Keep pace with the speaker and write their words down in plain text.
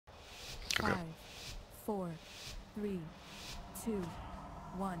Okay. 5, 4, 3, 2,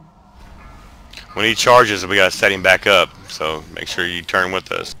 1. When he charges, we gotta set him back up. So make sure you turn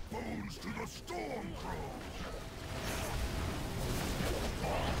with us.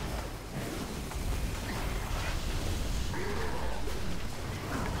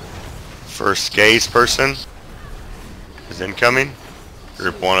 First gaze person is incoming.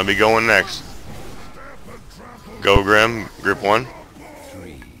 Group 1 will be going next. Go Grim, Group 1.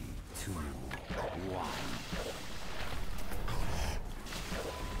 3, 2, 1.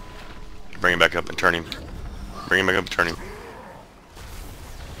 Bring him back up and turn him. Bring him back up and turn him.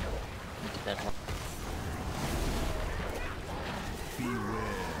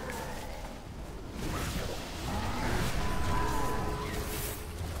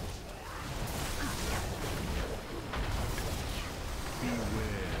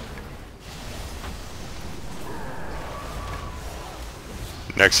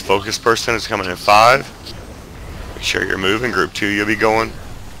 Next focus person is coming in 5. Make sure you're moving. Group 2, you'll be going.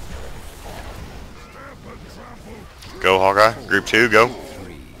 Go, Hawkeye. Group 2, go. 3,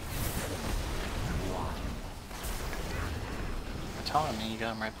 1. I'm telling me, you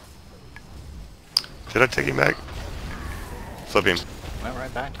got him right. Did I take him back? Flip him. Went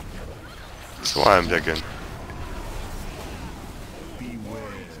right back. That's why I'm taking.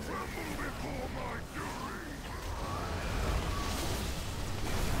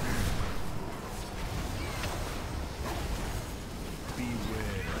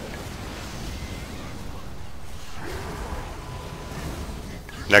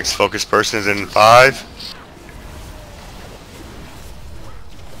 Next focus person is in 5.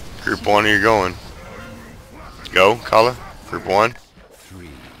 Group 1, you're going. Go, Kala. Group 1. 3,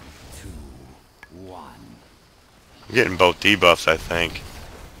 2, 1. I'm getting both debuffs, I think.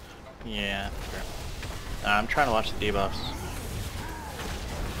 Yeah, sure. I'm trying to watch the debuffs.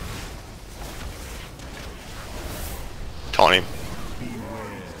 Taunt him.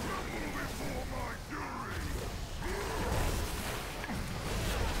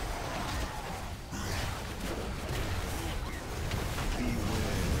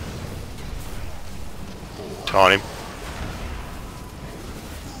 Taunt him.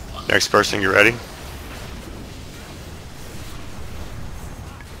 Next person, you ready?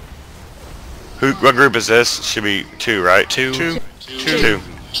 What group is this? Should be 2, right? 2. 2.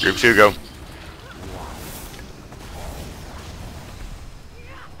 Group 2, go.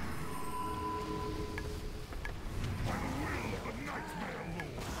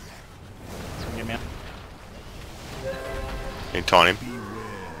 Give me a... You taunt him.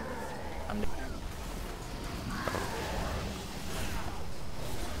 I'm...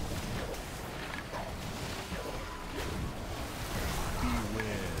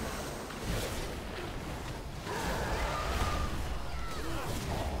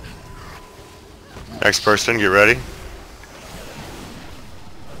 Next person, get ready.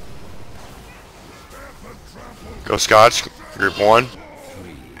 Go Scotch, group 1. 3,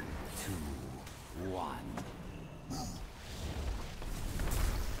 2, 1.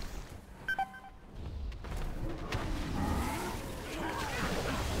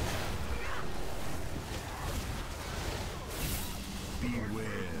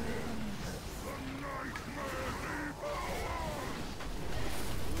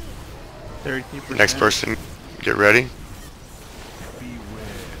 Next person, get ready.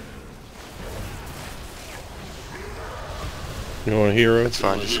 You want a hero? That's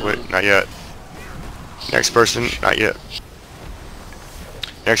fine, just wait. Not yet. Next person, not yet.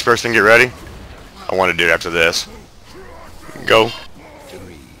 Next person, get ready. I want to do it after this. Go.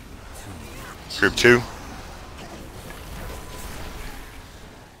 3, 2. Group 2.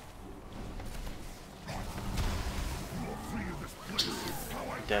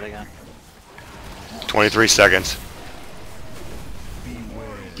 Dead again. 23 seconds.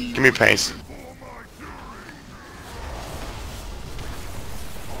 Give me paints.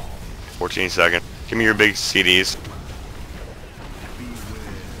 14 seconds. Give me your big CDs.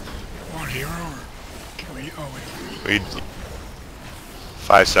 Want a hero or can we? Oh wait.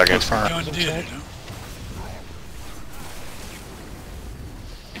 5 seconds. John did it. Huh?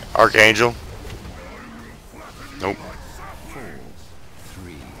 Archangel. Nope. 4,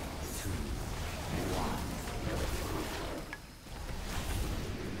 3,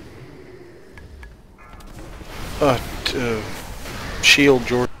 2, 1. Shield,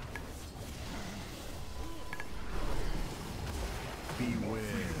 Jordan.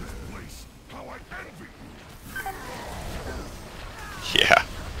 Yeah. I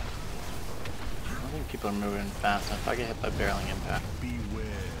think people are moving fast enough. I get hit by barreling impact.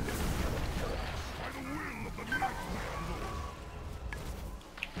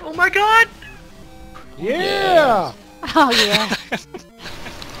 Oh my god! Yeah! Oh yeah.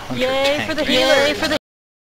 Yay for the healer!